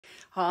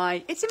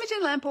Hi, it's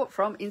Imogen Lamport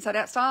from Inside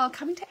Out Style,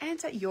 coming to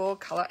answer your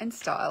colour and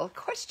style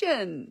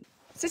question.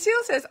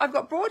 Cecile says, I've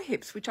got broad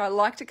hips, which I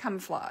like to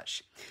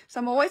camouflage, so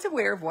I'm always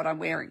aware of what I'm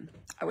wearing.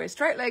 I wear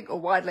straight leg or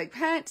wide leg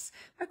pants.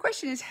 My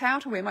question is how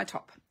to wear my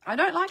top. I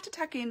don't like to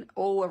tuck in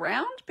all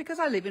around because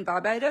I live in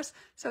Barbados,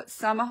 so it's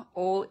summer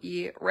all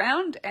year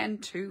round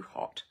and too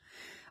hot.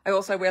 I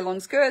also wear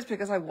long skirts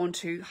because I want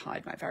to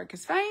hide my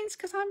varicose veins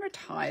because I'm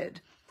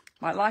retired.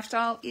 My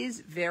lifestyle is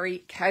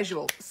very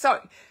casual.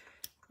 So,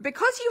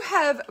 because you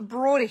have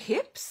broader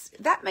hips,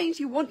 that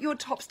means you want your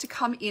tops to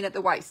come in at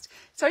the waist.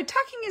 So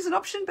tucking is an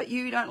option, but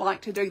you don't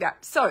like to do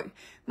that. So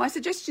my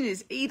suggestion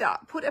is either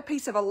put a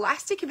piece of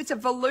elastic, if it's a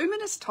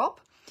voluminous top,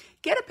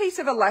 get a piece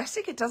of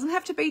elastic. It doesn't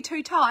have to be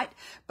too tight,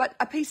 but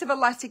a piece of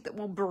elastic that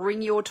will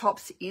bring your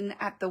tops in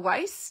at the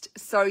waist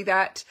so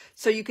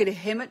you could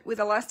hem it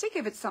with elastic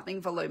if it's something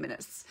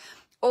voluminous.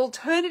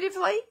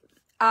 Alternatively,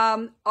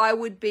 I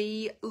would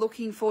be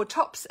looking for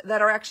tops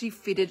that are actually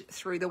fitted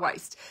through the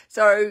waist.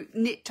 So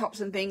knit tops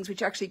and things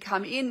which actually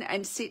come in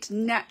and sit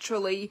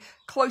naturally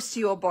close to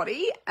your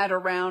body at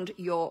around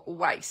your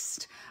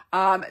waist.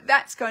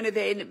 That's going to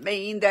then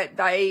mean that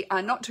they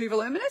are not too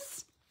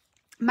voluminous.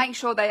 Make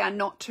sure they are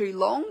not too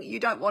long.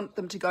 You don't want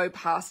them to go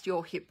past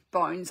your hip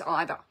bones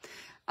either.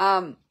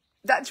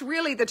 That's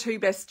really the two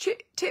best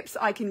tips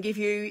I can give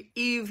you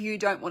if you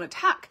don't want to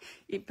tuck,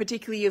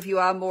 particularly if you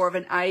are more of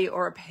an A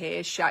or a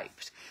pear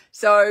shaped.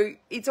 So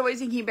it's always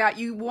thinking about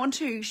you want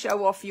to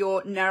show off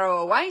your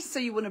narrower waist, so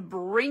you want to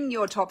bring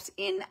your tops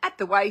in at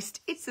the waist.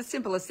 It's the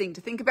simplest thing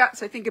to think about.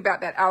 So think about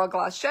that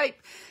hourglass shape.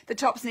 The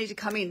tops need to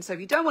come in. So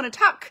if you don't want to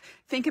tuck,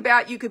 think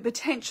about you could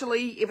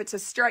potentially, if it's a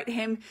straight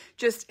hem,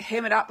 just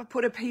hem it up,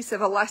 put a piece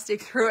of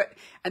elastic through it,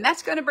 and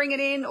that's going to bring it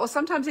in. Or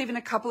sometimes even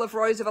a couple of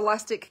rows of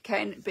elastic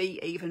can be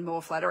even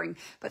more flattering,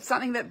 but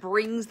something that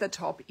brings the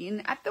top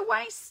in at the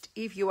waist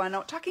if you are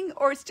not tucking,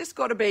 or it's just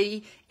got to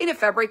be in a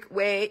fabric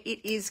where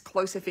it is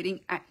closer fitting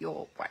at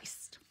your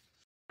waist.